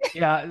one.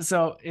 Yeah.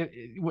 So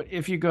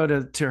if you go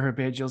to her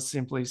page, you'll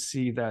simply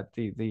see that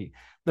the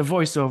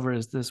voiceover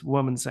is this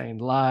woman saying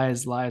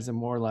lies, lies, and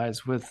more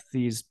lies, with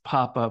these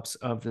pop-ups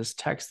of this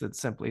text that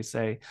simply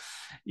say,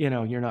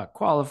 you're not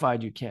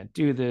qualified, you can't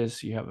do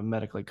this, you have a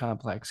medically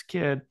complex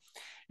kid,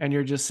 and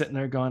you're just sitting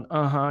there going,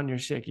 and you're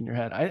shaking your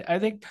head. I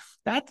think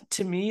that,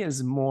 to me,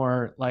 is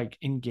more like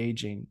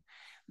engaging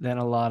than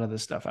a lot of the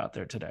stuff out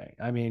there today.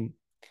 I mean,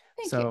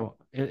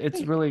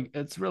 it's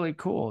really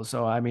cool.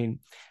 So, I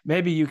mean,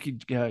 maybe you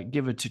could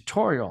give a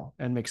tutorial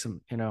and make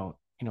some,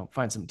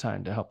 find some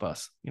time to help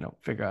us,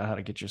 figure out how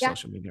to get your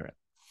social media right.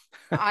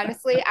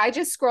 Honestly, I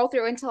just scroll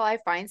through until I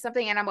find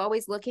something, and I'm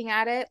always looking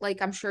at it,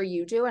 like I'm sure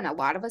you do, and a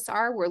lot of us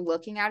are. We're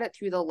looking at it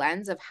through the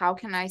lens of, how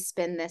can I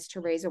spin this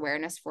to raise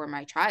awareness for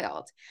my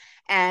child?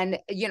 And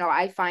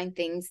I find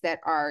things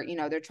that are,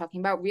 they're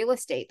talking about real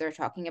estate, they're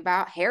talking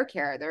about hair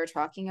care, they're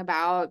talking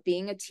about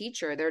being a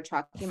teacher, they're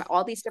talking about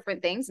all these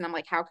different things, and I'm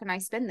like, how can I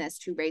spin this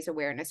to raise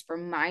awareness for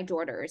my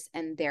daughters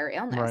and their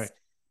illness? Right.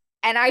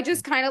 And I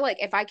just kind of like,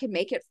 if I can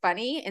make it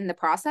funny in the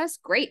process,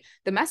 great.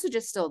 The message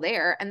is still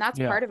there. And that's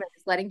part of it,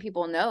 is letting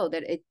people know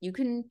that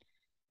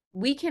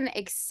we can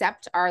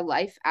accept our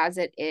life as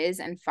it is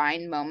and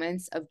find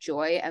moments of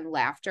joy and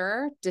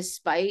laughter,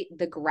 despite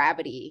the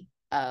gravity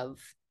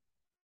of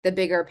the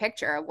bigger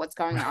picture of what's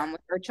going on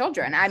with our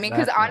children. I mean,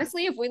 because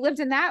honestly, if we lived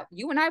in that,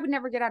 you and I would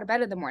never get out of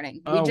bed in the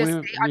morning. We just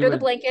stay under the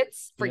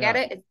blankets, forget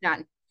it, it's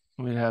done.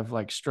 We'd have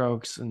like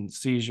strokes and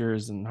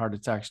seizures and heart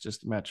attacks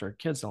just to match our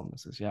kids'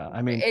 illnesses. Yeah.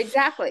 I mean,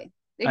 exactly.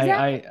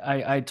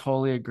 I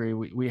totally agree.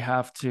 We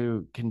have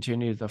to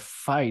continue the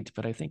fight,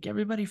 but I think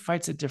everybody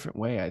fights a different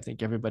way. I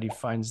think everybody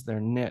finds their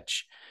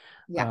niche.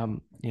 Yeah.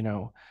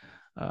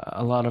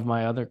 A lot of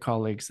my other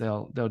colleagues,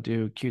 they'll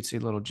do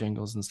cutesy little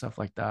jingles and stuff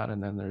like that.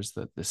 And then there's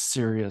the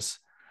serious,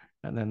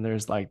 and then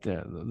there's like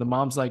the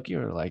moms like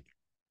you are like,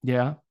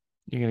 yeah,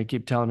 you're going to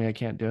keep telling me I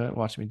can't do it.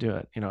 Watch me do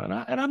it. And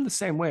I'm the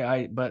same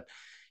way. But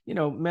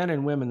men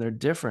and women, they're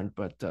different,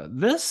 but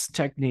this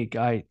technique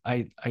I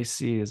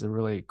see is a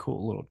really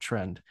cool little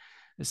trend,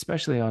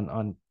 especially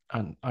on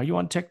are you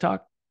on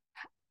TikTok?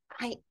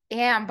 I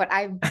am, but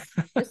I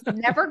just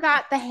never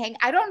got the hang.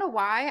 I don't know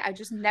why. I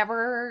just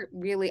never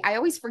really, I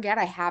always forget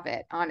I have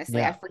it.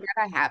 Honestly, I forget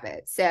I have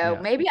it. So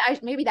maybe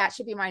that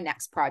should be my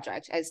next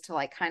project, is to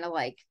like, kind of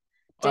like,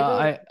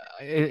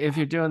 if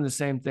you're doing the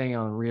same thing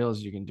on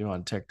Reels, you can do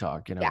on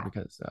TikTok,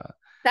 because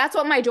that's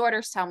what my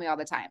daughters tell me all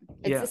the time.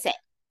 It's the same.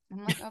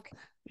 I'm like, okay.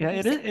 Yeah,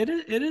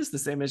 it is the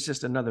same. It's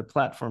just another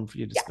platform for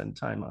you to spend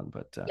time on.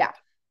 But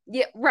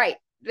yeah, right.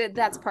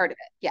 That's part of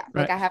it. Yeah,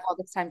 like I have all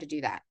this time to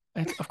do that.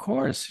 Of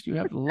course, you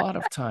have a lot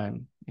of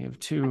time. You have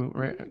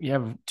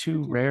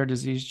two rare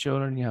disease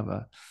children. You have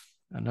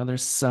another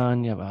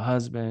son. You have a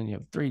husband. You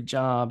have 3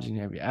 jobs. And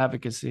you have your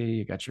advocacy.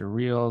 You got your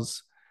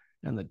Reels,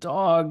 and the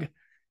dog.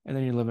 And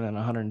then you're living in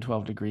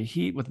 112-degree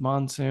heat with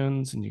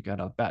monsoons, and you got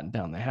to batten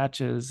down the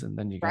hatches, and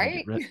then you got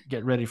to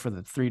get ready for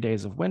the 3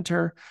 days of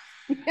winter.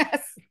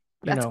 Yes,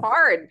 that's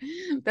hard.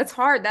 That's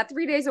hard. That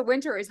 3 days of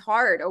winter is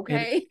hard.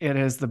 Okay. It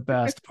is the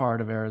best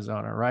part of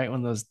Arizona, right?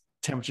 When those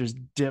temperatures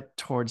dip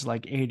towards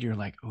like 80, you're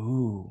like,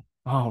 ooh,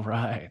 all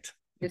right.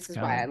 This is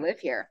why I live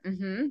here.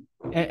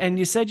 Mm-hmm. And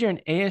you said you're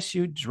an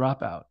ASU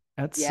dropout.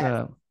 That's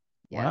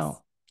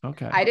wow.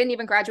 Okay. I didn't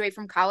even graduate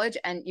from college.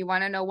 And you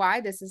want to know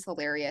why? This is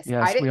hilarious.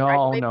 Yes, we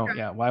all know.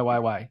 Yeah.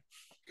 Why?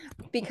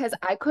 Because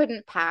I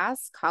couldn't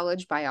pass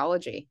college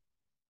biology.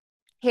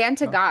 Hand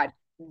to God.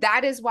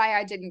 that is why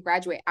I didn't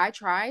graduate. I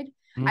tried.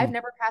 Mm. I've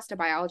never passed a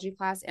biology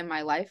class in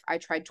my life. I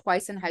tried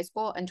twice in high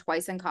school and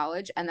twice in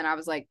college. And then I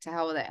was like, to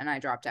hell with it. And I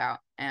dropped out.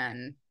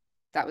 And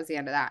that was the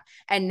end of that.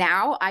 And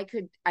now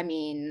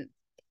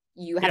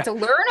you have to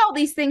learn all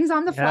these things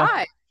on the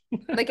fly.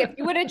 Like if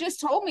you would have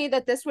just told me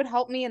that this would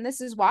help me and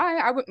this is why,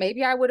 I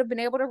would have been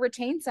able to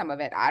retain some of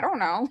it. I don't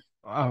know.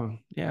 Oh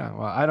yeah.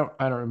 Well, I don't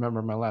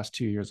remember my last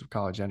 2 years of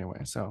college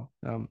anyway. So,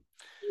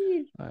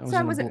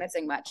 I wasn't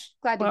missing much.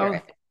 Glad to hear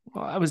it.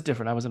 Well, I was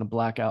different. I was in a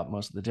blackout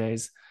most of the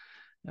days.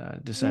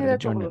 Decided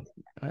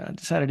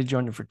to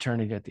join the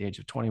fraternity at the age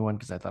of 21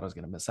 because I thought I was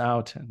going to miss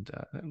out, and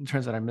it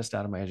turns out I missed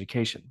out on my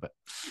education. But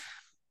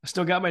I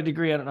still got my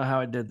degree. I don't know how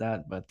I did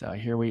that, but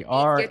here we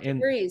are.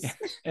 Degrees.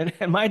 And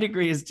my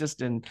degree is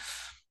just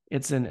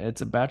it's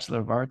a Bachelor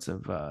of Arts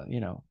of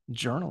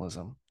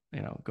journalism.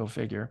 Go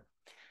figure.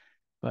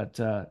 But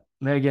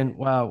Megan,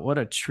 wow, what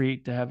a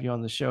treat to have you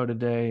on the show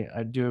today.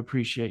 I do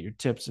appreciate your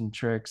tips and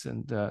tricks,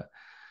 and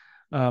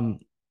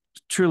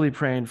truly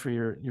praying for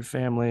your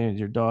family and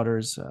your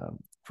daughters.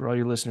 For all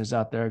your listeners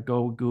out there,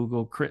 go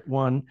Google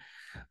Crit1,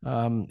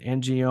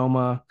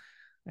 angioma,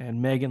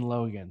 and Megan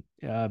Logan,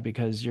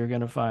 because you're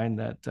going to find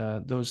that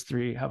those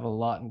three have a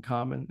lot in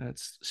common. And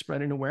it's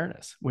spreading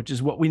awareness, which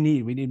is what we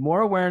need. We need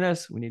more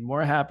awareness. We need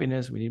more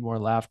happiness. We need more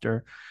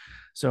laughter.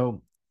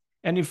 So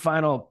any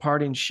final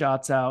parting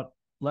shots out?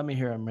 Let me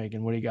hear them,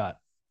 Megan. What do you got?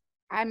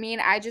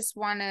 I just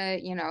want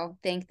to,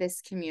 thank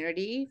this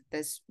community,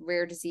 this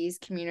rare disease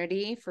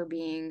community, for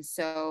being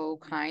so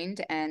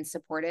kind and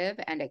supportive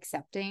and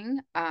accepting.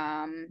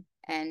 And,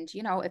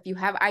 if you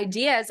have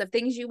ideas of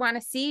things you want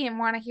to see and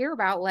want to hear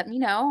about, let me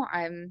know.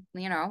 I'm,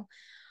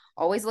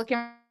 always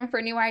looking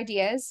for new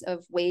ideas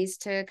of ways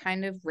to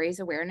kind of raise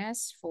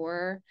awareness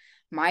for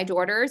my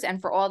daughters and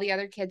for all the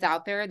other kids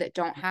out there that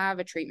don't have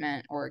a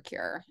treatment or a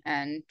cure,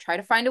 and try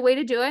to find a way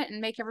to do it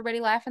and make everybody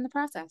laugh in the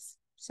process.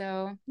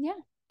 So, yeah.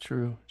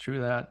 True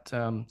that.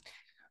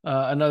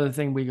 Another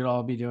thing we could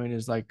all be doing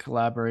is like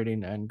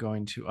collaborating and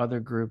going to other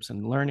groups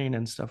and learning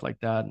and stuff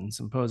like that, and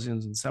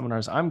symposiums and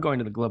seminars. I'm going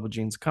to the Global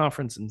Genes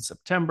Conference in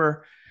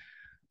September.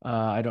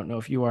 I don't know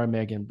if you are,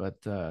 Megan, but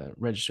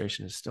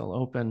registration is still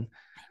open.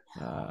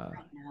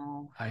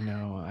 I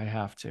know. I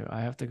have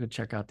to go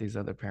check out these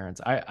other parents.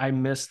 I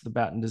missed the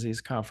Batten Disease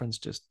Conference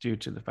just due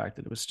to the fact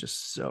that it was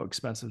just so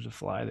expensive to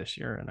fly this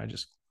year, and I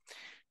just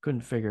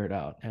couldn't figure it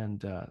out.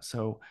 And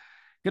so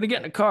going to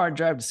get in a car and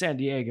drive to San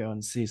Diego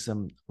and see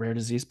some rare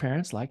disease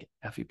parents like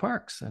Effie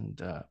Parks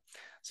and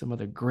some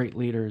other great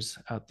leaders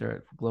out there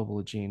at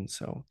Global Genes.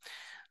 So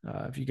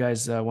if you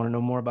guys want to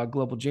know more about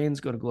Global Genes,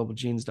 go to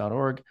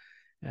globalgenes.org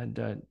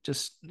and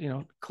just,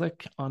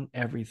 click on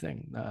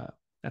everything.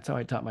 That's how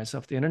I taught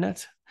myself the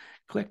internet.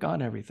 Click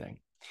on everything.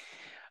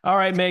 All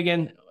right,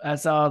 Megan,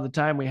 that's all the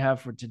time we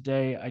have for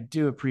today. I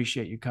do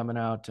appreciate you coming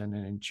out and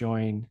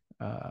enjoying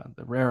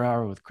the Rare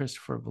Hour with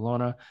Christopher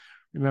Valona.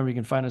 Remember, you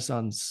can find us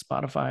on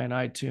Spotify and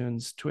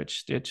iTunes, Twitch,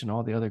 Stitch, and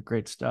all the other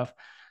great stuff.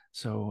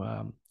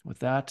 So with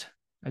that,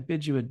 I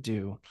bid you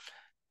adieu.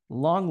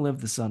 Long live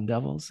the Sun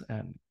Devils,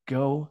 and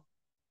go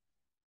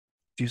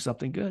do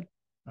something good.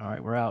 All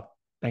right, we're out.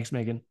 Thanks,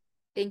 Megan.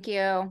 Thank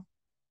you.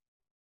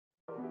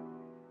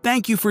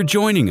 Thank you for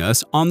joining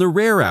us on the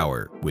Rare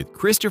Hour with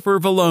Christopher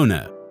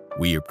Valona.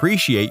 We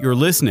appreciate your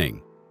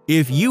listening.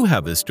 If you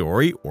have a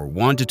story or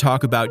want to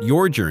talk about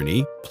your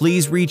journey,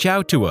 please reach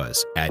out to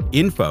us at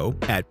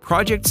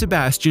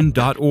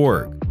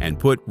info@projectsebastian.org and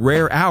put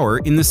Rare Hour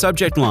in the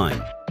subject line.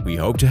 We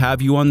hope to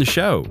have you on the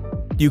show.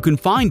 You can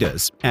find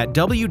us at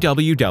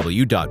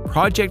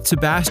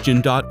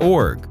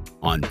www.projectsebastian.org,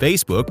 on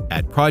Facebook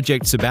at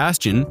Project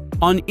Sebastian,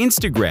 on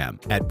Instagram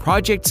at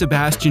Project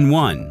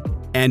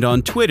Sebastian1, and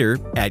on Twitter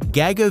at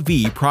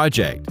GagaV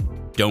Project.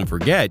 Don't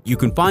forget, you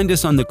can find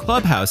us on the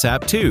Clubhouse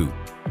app too.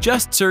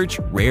 Just search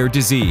Rare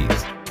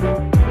Disease.